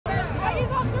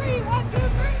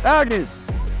Aggies.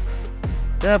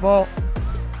 Careful.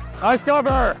 Nice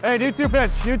cover. Hey, you two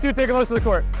pitch. You two take a look to the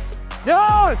court.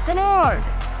 Yes, come on.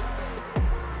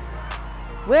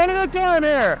 Running out of time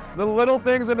here. The little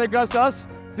things that make us,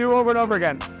 do over and over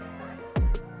again.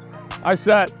 I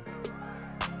set.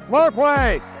 Mark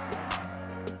way.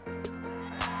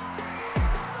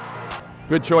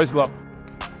 Good choice, look.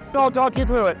 Don't keep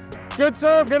through it. Good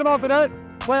serve, get him off the net.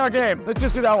 Play our game. Let's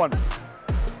just do that one.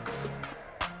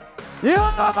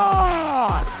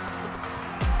 Yeah!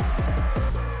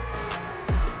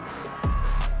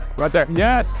 Right there.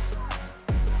 Yes.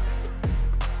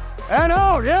 And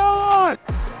out. Yes.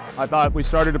 I thought we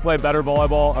started to play better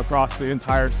volleyball across the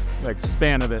entire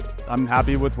span of it. I'm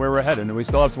happy with where we're headed, and we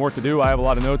still have some work to do. I have a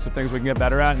lot of notes of things we can get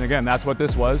better at, and again, that's what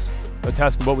this was, a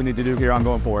test of what we need to do here on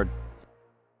going forward.